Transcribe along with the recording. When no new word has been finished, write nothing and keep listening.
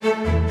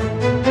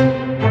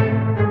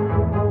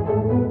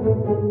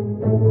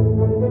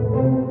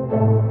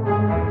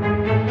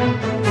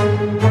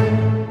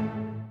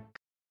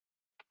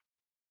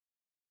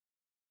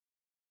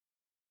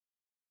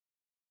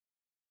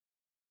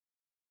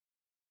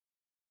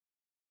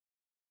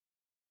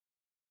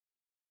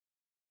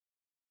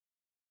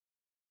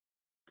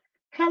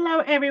Hello,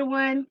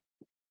 everyone.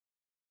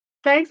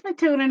 Thanks for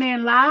tuning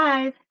in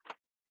live.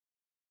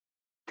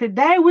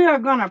 Today, we are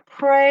going to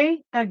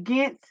pray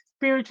against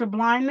spiritual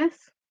blindness.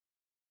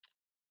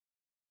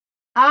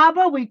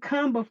 Abba, we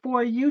come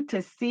before you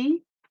to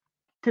see.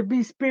 To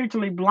be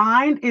spiritually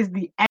blind is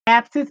the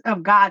absence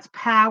of God's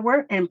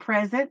power and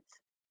presence.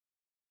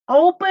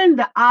 Open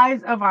the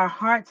eyes of our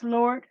hearts,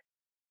 Lord.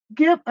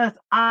 Give us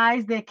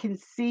eyes that can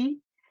see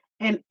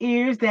and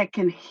ears that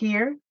can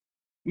hear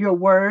your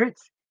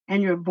words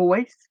and your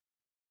voice.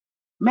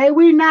 May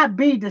we not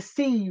be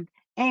deceived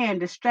and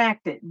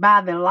distracted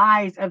by the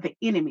lies of the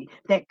enemy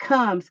that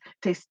comes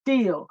to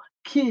steal,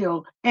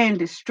 kill, and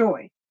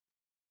destroy.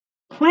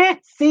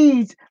 Plant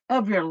seeds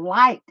of your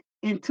light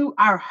into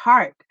our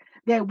heart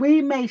that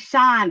we may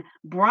shine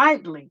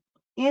brightly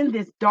in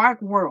this dark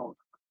world.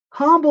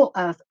 Humble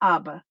us,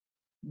 Abba.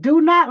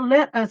 Do not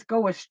let us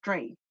go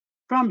astray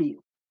from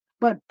you,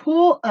 but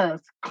pull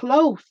us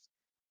close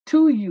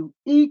to you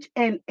each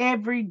and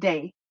every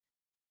day.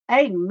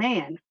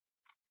 Amen.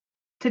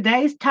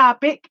 Today's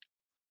topic: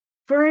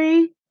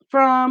 free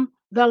from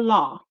the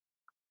law.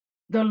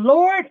 The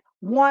Lord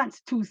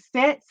wants to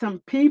set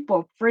some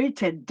people free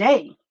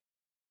today.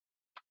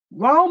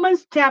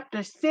 Romans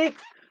chapter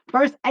 6,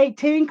 verse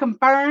 18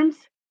 confirms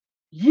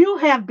you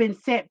have been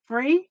set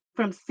free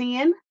from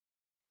sin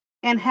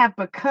and have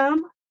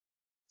become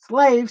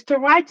slaves to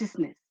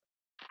righteousness.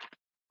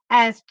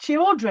 As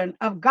children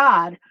of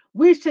God,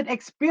 we should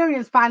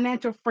experience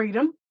financial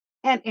freedom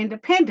and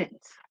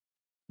independence.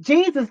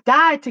 Jesus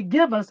died to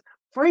give us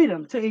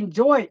freedom to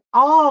enjoy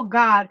all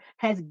God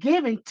has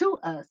given to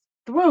us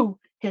through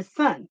his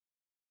son.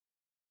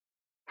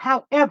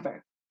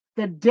 However,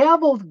 the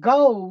devil's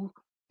goal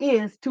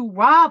is to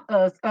rob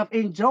us of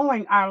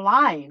enjoying our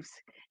lives.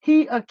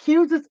 He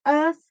accuses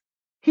us,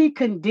 he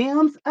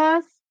condemns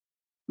us,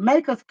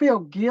 make us feel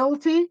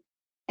guilty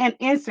and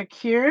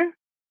insecure.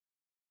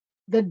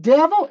 The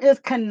devil is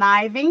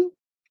conniving.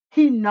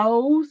 He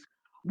knows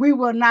we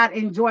will not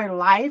enjoy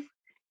life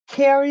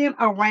carrying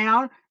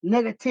around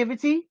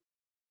negativity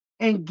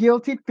and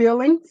guilty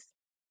feelings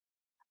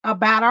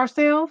about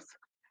ourselves.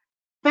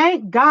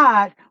 Thank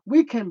God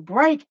we can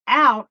break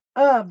out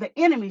of the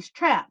enemy's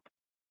trap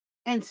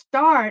and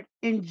start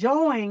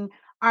enjoying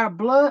our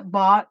blood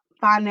bought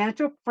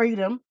financial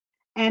freedom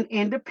and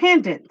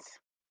independence.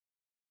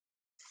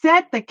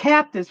 Set the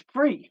captives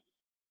free.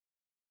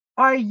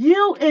 Are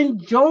you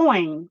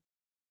enjoying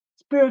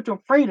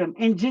spiritual freedom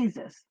in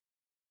Jesus?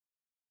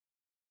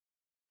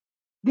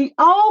 The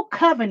old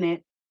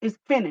covenant is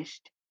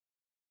finished.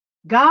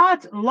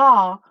 God's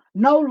law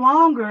no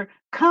longer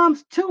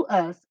comes to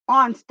us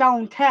on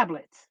stone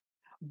tablets,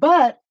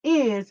 but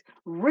is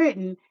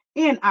written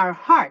in our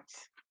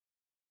hearts.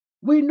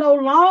 We no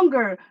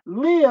longer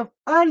live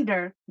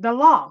under the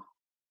law,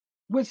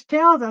 which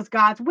tells us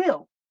God's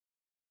will.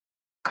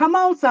 Come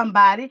on,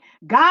 somebody.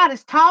 God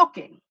is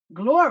talking.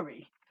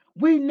 Glory.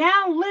 We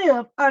now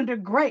live under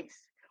grace,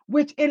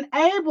 which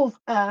enables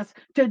us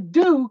to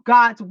do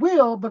God's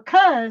will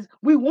because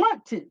we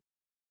want to,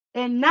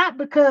 and not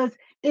because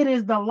it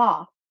is the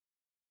law.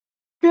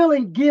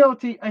 Feeling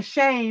guilty,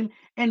 ashamed,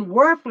 and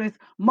worthless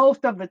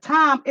most of the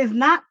time is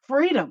not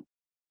freedom.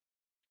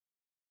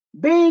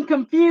 Being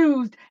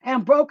confused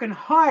and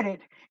brokenhearted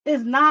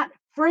is not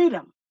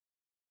freedom.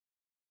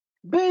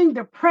 Being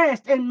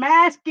depressed and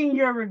masking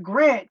your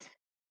regret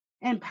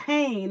and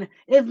pain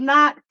is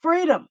not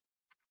freedom.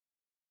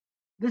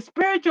 The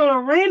spiritual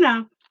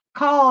arena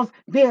calls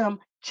them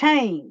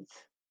chains,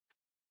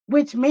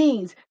 which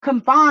means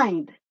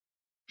confined,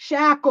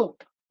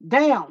 shackled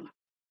down,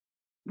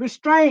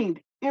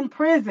 restrained,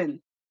 imprisoned,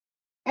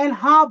 and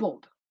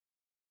hobbled.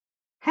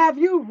 Have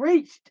you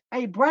reached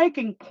a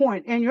breaking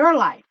point in your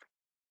life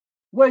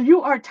where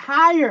you are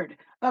tired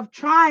of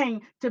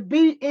trying to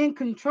be in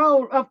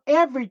control of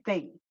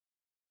everything?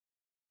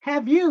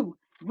 Have you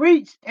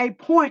reached a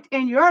point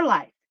in your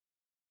life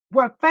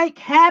where fake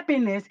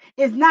happiness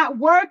is not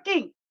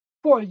working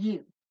for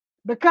you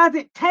because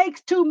it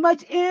takes too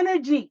much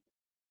energy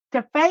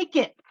to fake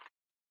it?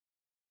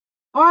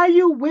 Are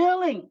you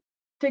willing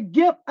to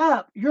give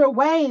up your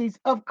ways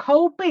of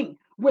coping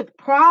with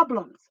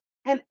problems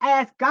and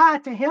ask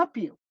God to help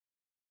you?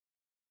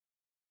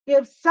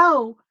 If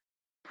so,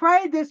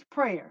 pray this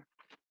prayer: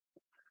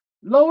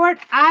 Lord,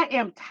 I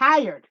am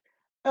tired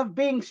of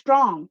being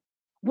strong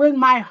when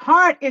my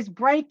heart is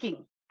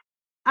breaking.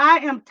 I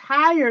am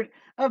tired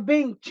of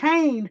being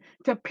chained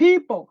to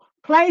people,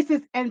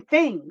 places, and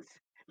things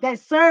that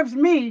serves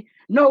me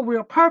no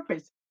real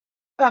purpose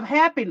of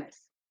happiness.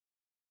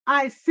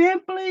 I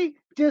simply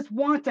just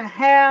want to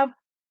have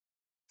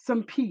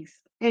some peace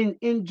and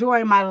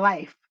enjoy my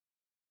life.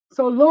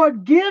 So,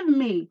 Lord, give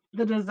me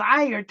the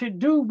desire to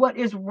do what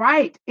is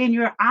right in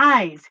your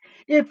eyes.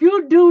 If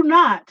you do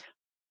not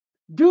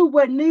do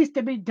what needs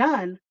to be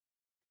done,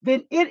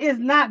 then it is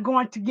not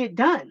going to get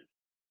done.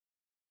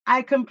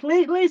 I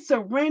completely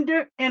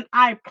surrender and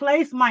I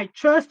place my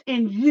trust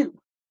in you.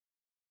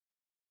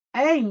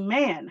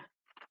 Amen.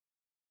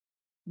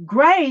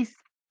 Grace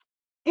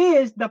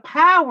is the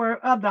power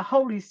of the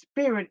Holy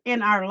Spirit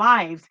in our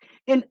lives,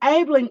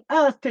 enabling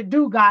us to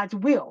do God's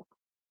will.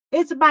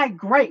 It's by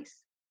grace,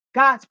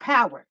 God's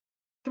power,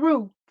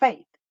 through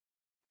faith.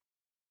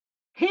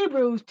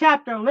 Hebrews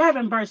chapter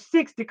 11, verse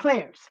 6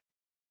 declares,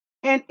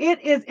 and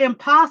it is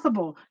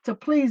impossible to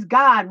please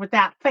God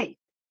without faith.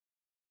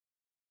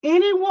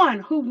 Anyone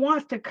who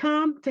wants to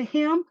come to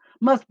him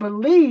must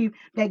believe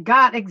that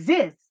God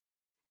exists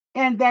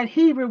and that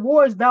he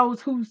rewards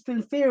those who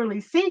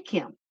sincerely seek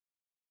him.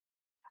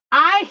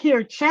 I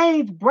hear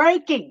chains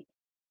breaking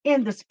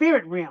in the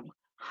spirit realm.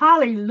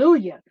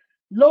 Hallelujah.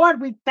 Lord,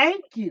 we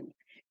thank you.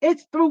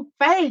 It's through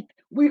faith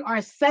we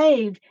are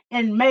saved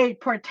and made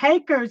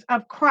partakers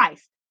of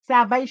Christ's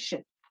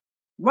salvation.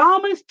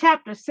 Romans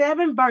chapter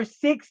 7, verse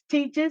 6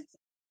 teaches,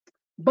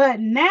 but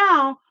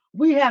now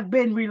we have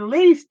been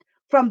released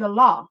from the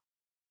law,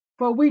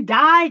 for we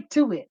died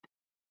to it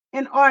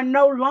and are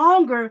no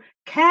longer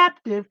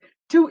captive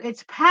to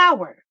its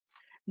power.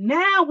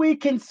 Now we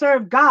can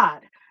serve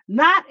God,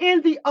 not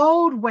in the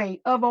old way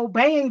of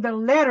obeying the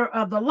letter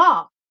of the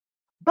law,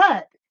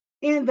 but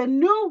in the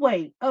new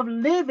way of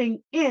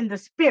living in the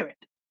Spirit.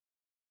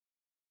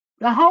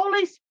 The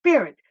Holy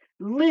Spirit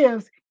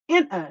lives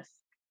in us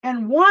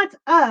and wants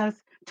us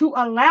to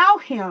allow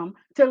Him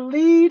to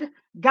lead,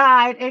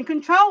 guide, and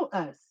control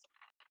us.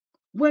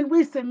 When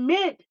we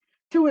submit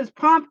to His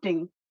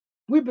prompting,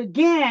 we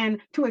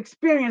begin to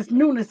experience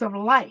newness of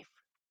life.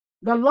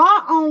 The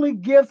law only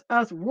gives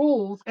us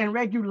rules and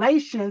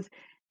regulations,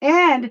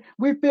 and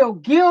we feel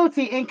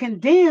guilty and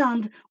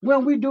condemned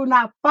when we do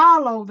not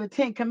follow the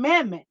Ten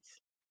Commandments.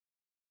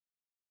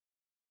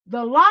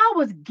 The law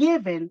was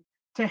given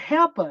to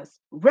help us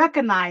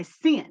recognize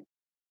sin.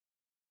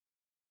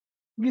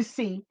 You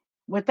see,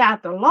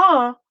 without the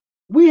law,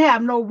 we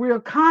have no real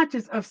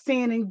conscience of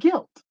sin and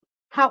guilt.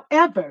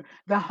 However,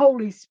 the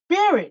Holy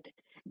Spirit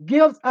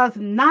gives us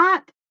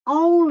not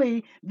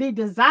only the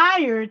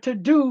desire to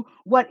do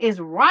what is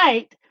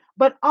right,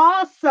 but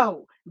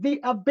also the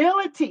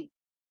ability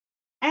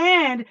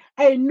and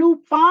a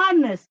new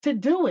fondness to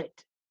do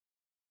it.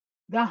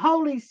 The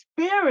Holy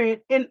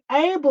Spirit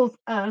enables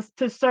us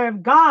to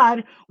serve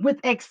God with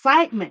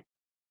excitement,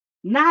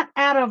 not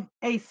out of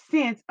a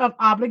sense of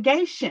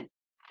obligation.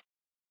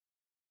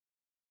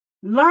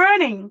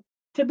 Learning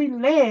to be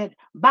led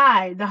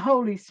by the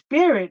Holy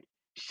Spirit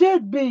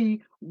should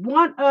be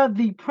one of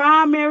the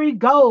primary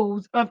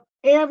goals of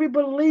every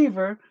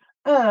believer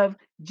of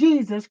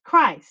Jesus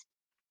Christ.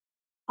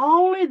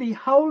 Only the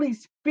Holy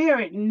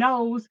Spirit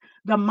knows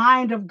the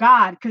mind of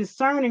God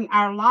concerning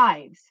our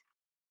lives.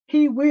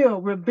 He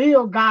will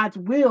reveal God's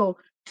will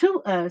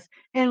to us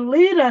and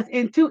lead us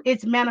into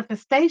its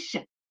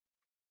manifestation.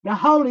 The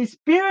Holy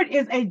Spirit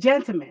is a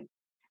gentleman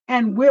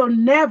and will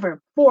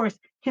never force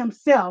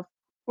himself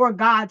or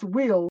God's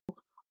will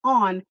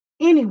on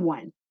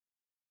anyone.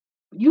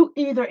 You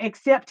either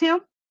accept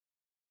him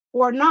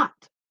or not.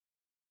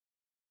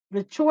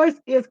 The choice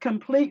is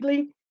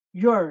completely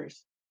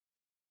yours.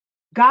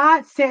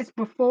 God sets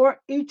before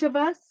each of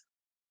us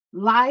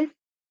life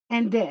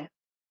and death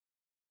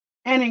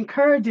and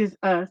encourages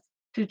us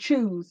to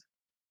choose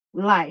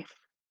life.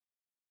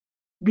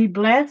 Be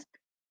blessed.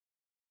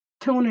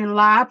 Tune in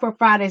live for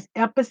Friday's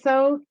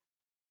episode.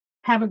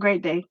 Have a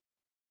great day.